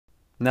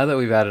Now that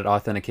we've added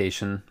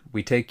authentication,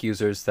 we take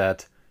users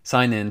that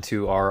sign in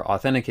to our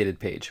authenticated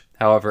page.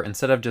 However,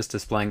 instead of just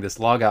displaying this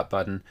logout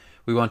button,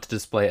 we want to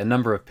display a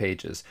number of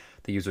pages: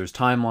 the user's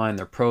timeline,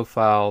 their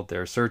profile,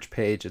 their search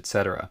page,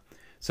 etc.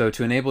 So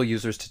to enable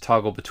users to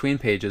toggle between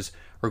pages,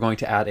 we're going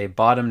to add a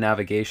bottom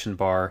navigation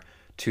bar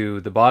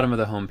to the bottom of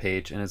the home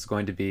page, and it's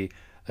going to be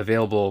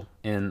available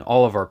in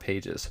all of our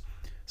pages.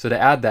 So to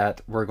add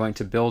that, we're going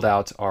to build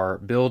out our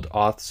build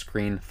auth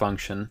screen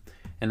function,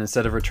 and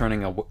instead of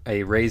returning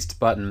a raised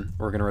button,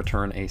 we're going to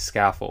return a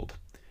scaffold.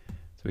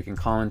 So we can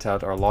comment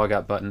out our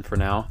logout button for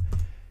now.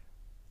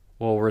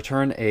 We'll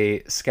return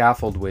a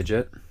scaffold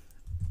widget,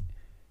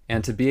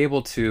 and to be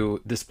able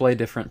to display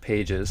different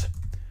pages,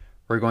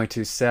 we're going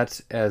to set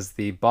as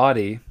the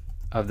body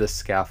of this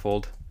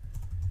scaffold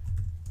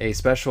a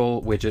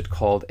special widget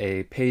called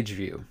a page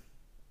view.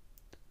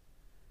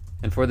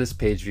 And for this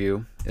page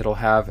view, it'll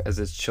have as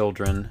its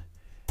children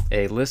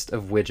a list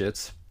of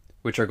widgets,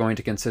 which are going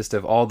to consist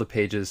of all the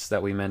pages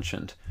that we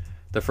mentioned.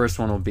 The first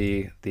one will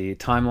be the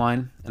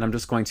timeline, and I'm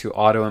just going to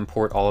auto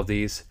import all of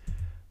these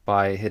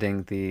by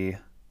hitting the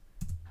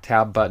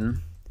tab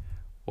button.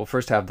 We'll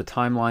first have the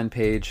timeline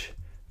page,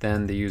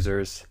 then the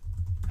user's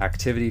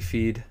activity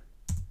feed,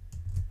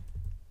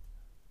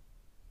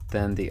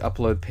 then the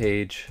upload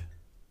page,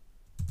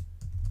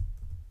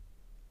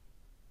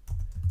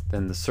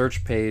 then the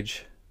search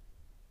page,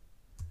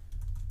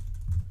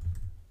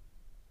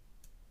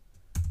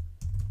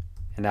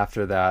 and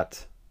after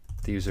that,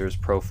 the user's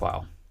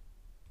profile.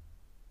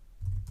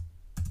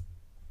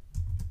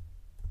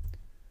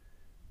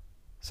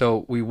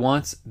 So we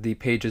want the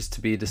pages to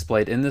be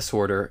displayed in this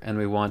order, and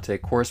we want a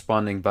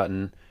corresponding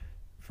button,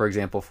 for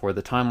example, for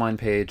the timeline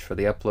page, for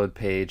the upload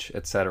page,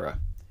 etc.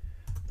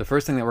 The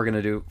first thing that we're going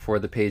to do for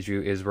the page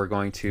view is we're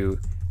going to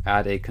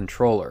add a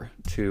controller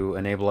to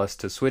enable us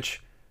to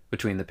switch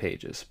between the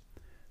pages.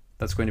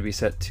 That's going to be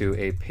set to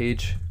a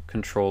page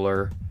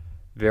controller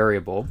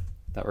variable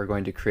that we're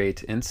going to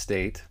create in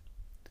state.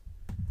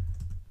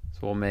 So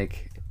we'll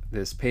make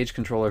this page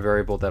controller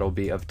variable that will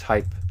be of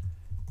type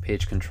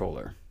page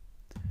controller.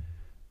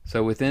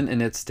 So within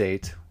init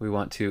state, we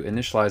want to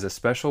initialize a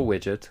special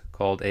widget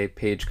called a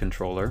page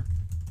controller,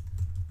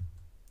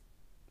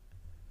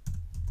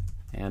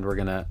 and we're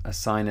going to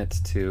assign it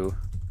to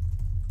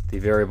the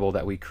variable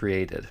that we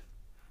created.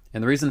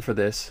 And the reason for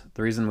this,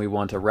 the reason we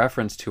want a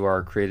reference to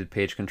our created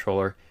page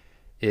controller,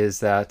 is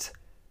that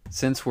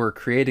since we're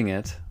creating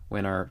it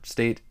when our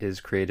state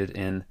is created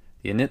in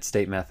the init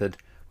state method,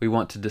 we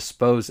want to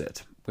dispose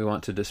it. We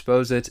want to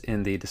dispose it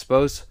in the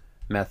dispose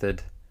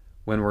method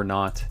when we're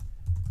not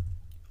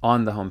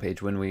on the home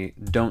page, when we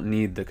don't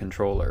need the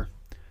controller.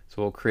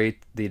 So we'll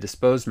create the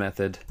dispose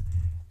method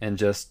and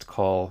just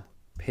call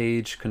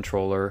page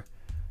controller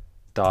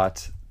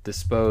dot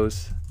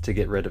dispose to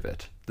get rid of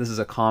it. This is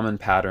a common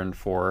pattern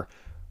for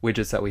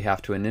widgets that we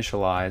have to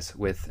initialize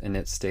with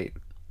init state.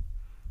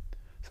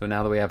 So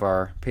now that we have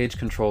our page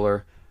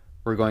controller,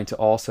 we're going to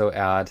also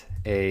add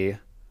a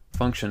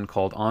function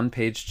called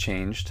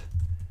onPageChanged.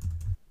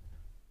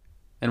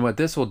 And what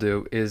this will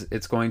do is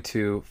it's going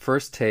to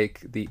first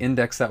take the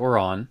index that we're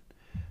on.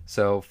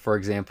 So for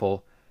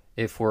example,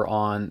 if we're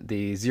on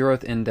the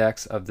 0th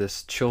index of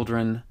this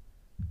children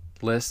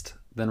list,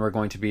 then we're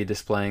going to be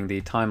displaying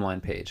the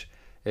timeline page.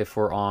 If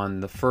we're on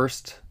the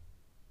first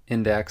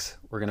index,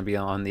 we're going to be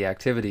on the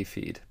activity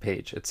feed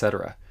page,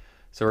 etc.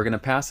 So we're going to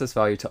pass this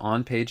value to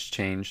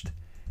onPageChanged,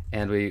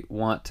 and we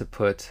want to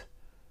put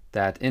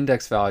that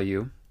index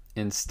value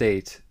in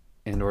state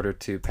in order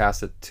to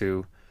pass it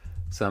to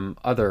some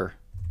other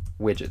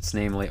widgets,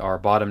 namely our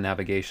bottom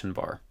navigation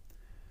bar.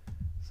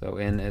 So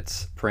in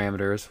its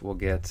parameters, we'll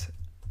get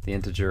the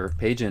integer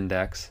page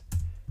index,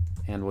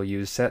 and we'll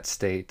use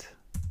setState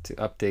to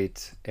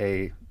update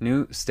a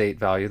new state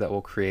value that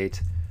we'll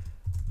create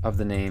of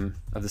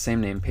the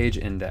same name, page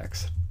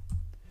index.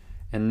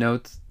 And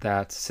note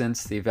that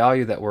since the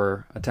value that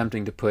we're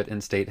attempting to put in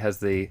state has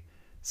the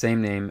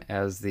same name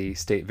as the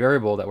state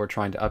variable that we're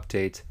trying to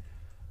update,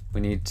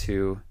 we need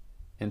to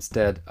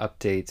instead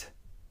update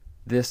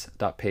this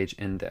 .page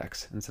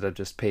index instead of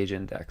just page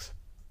index.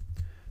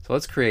 So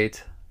let's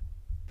create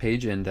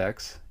page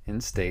index in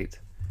state.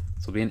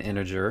 This will be an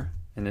integer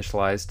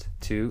initialized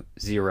to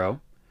 0.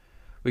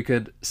 We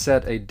could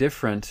set a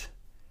different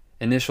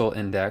initial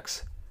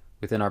index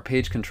within our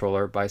page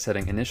controller by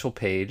setting initial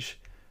page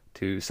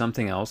to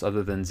something else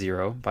other than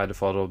 0. By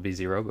default it'll be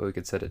 0, but we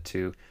could set it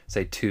to,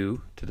 say,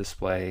 2 to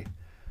display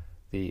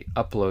the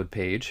upload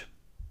page.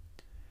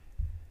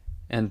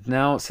 And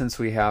now, since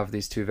we have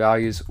these two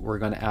values, we're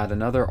going to add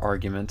another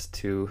argument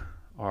to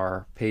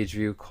our page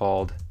view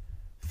called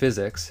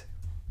physics.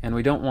 And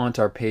we don't want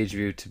our page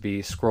view to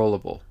be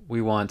scrollable.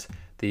 We want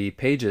the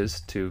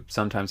pages to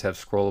sometimes have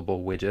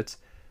scrollable widgets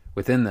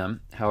within them.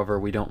 However,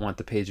 we don't want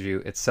the page view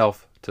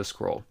itself to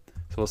scroll.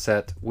 So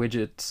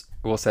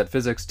we'll set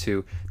physics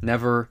to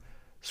never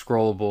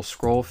scrollable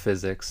scroll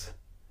physics,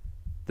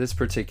 this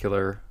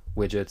particular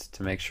widget,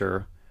 to make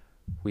sure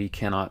we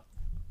cannot,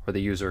 or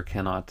the user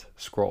cannot,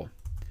 scroll.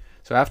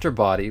 So after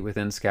body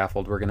within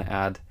scaffold, we're going to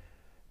add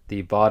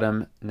the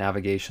bottom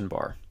navigation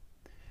bar.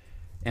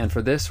 And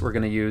for this, we're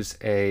going to use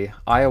a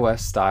iOS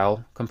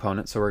style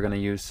component. So we're going to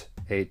use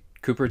a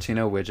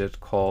Cupertino widget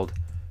called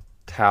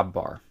tab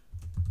bar.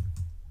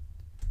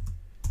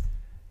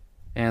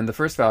 And the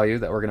first value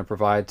that we're going to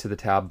provide to the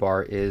tab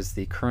bar is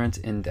the current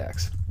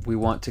index. We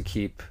want to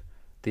keep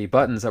the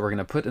buttons that we're going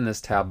to put in this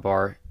tab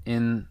bar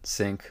in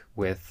sync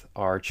with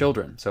our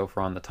children. So if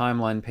we're on the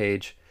timeline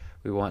page,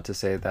 we want to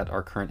say that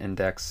our current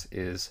index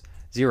is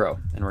 0,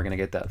 and we're going to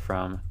get that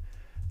from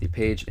the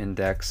page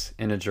index,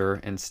 integer,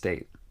 and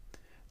state.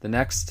 The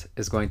next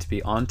is going to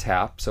be on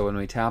tap. So when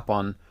we tap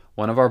on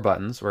one of our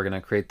buttons, we're going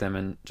to create them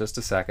in just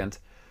a second.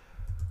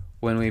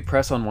 When we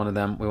press on one of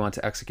them, we want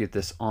to execute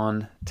this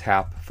on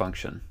tap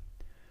function.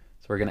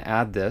 So we're going to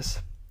add this,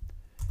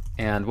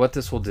 and what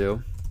this will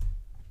do,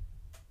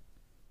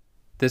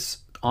 this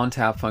on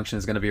tap function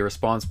is going to be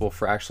responsible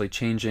for actually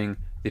changing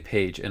the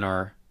page in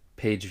our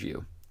page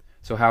view.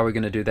 So how are we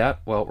going to do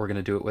that? Well, we're going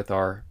to do it with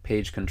our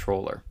page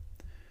controller.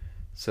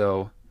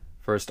 So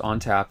first, on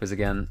tap is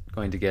again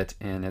going to get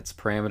in its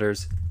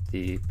parameters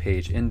the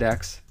page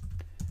index,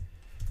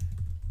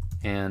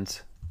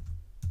 and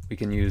we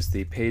can use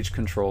the page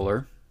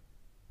controller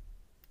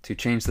to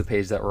change the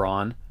page that we're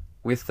on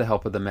with the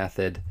help of the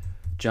method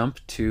jump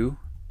to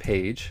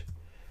page,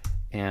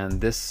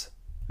 and this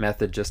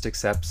method just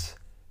accepts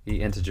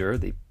the integer,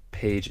 the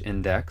page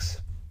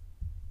index.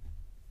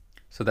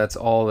 So that's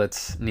all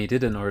that's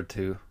needed in order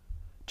to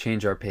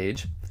change our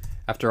page.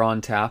 After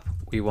on tap,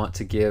 we want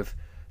to give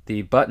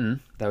the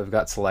button that we've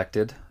got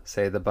selected,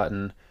 say the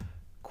button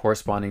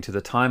corresponding to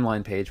the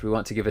timeline page, we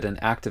want to give it an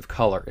active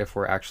color if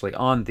we're actually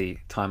on the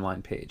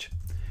timeline page.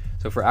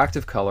 So for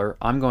active color,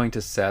 I'm going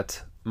to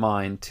set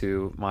mine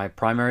to my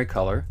primary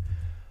color,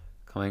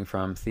 coming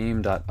from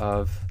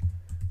theme.of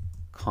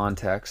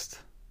context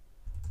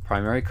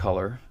primary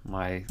color,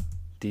 my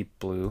deep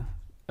blue,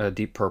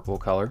 deep purple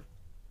color.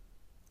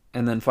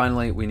 And then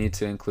finally, we need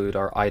to include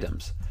our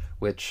items,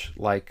 which,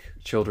 like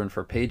children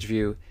for page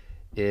view,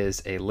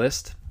 is a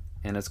list,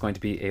 and it's going to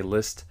be a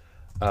list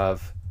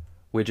of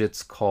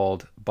widgets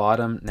called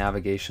bottom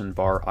navigation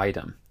bar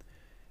item.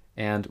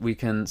 And we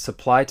can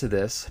supply to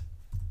this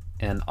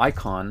an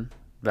icon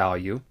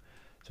value,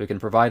 so we can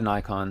provide an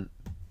icon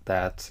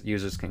that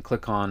users can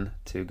click on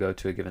to go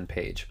to a given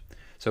page.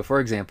 So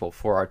for example,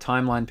 for our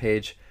timeline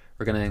page,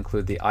 we're going to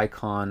include the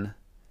icon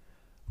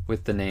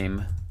with the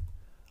name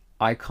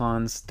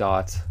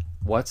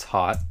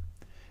icons.what'shot,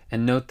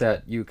 and note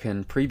that you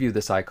can preview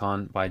this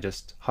icon by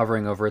just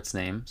hovering over its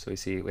name. So we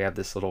see we have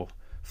this little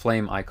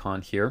flame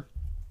icon here.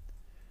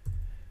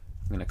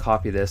 I'm going to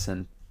copy this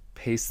and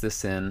paste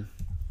this in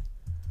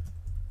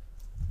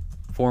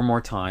 4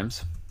 more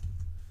times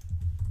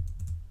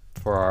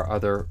for our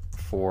other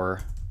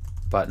 4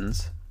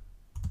 buttons.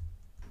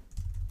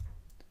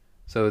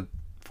 So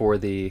for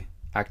the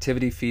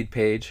activity feed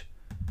page,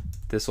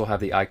 this will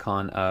have the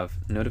icon of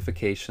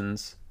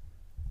notifications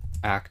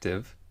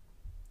active.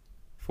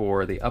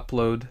 For the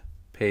upload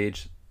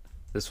page,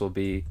 this will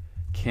be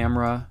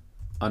camera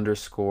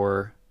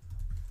underscore,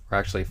 or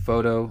actually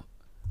photo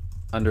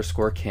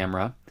underscore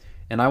camera.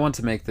 And I want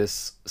to make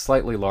this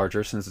slightly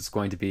larger since it's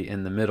going to be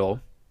in the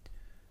middle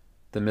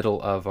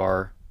of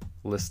our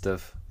list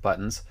of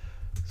buttons.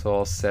 So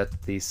I'll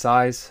set the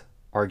size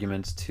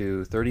argument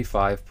to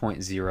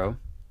 35.0.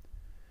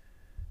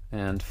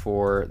 And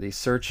for the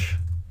search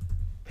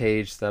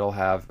page, that'll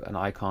have an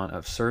icon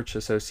of search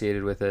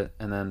associated with it.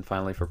 And then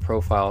finally for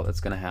profile,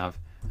 it's going to have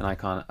an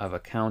icon of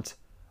account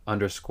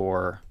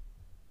underscore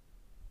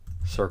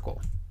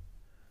circle.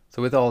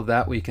 So with all of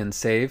that, we can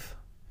save.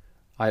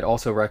 I'd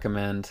also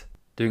recommend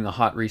doing a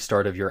hot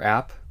restart of your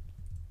app.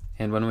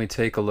 And when we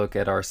take a look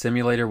at our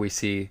simulator, we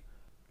see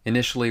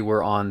initially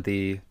we're on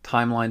the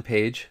timeline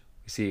page.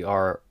 We see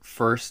our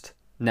first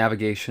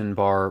navigation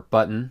bar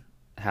button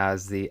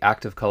has the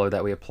active color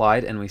that we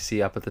applied, and we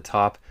see up at the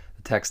top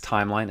the text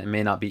timeline. It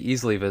may not be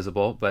easily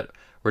visible, but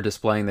we're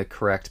displaying the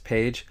correct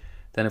page.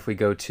 Then if we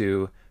go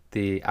to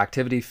the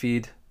activity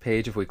feed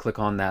page, if we click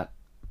on that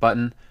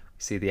button, we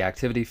see the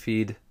activity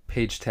feed,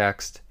 page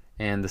text,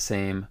 and the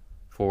same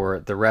for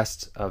the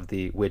rest of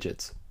the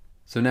widgets.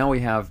 So now we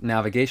have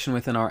navigation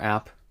within our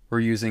app. We're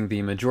using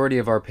the majority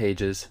of our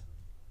pages,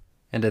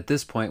 and at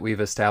this point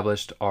we've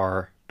established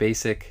our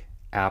basic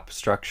app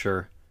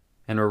structure,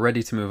 and we're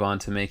ready to move on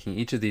to making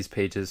each of these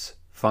pages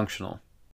functional.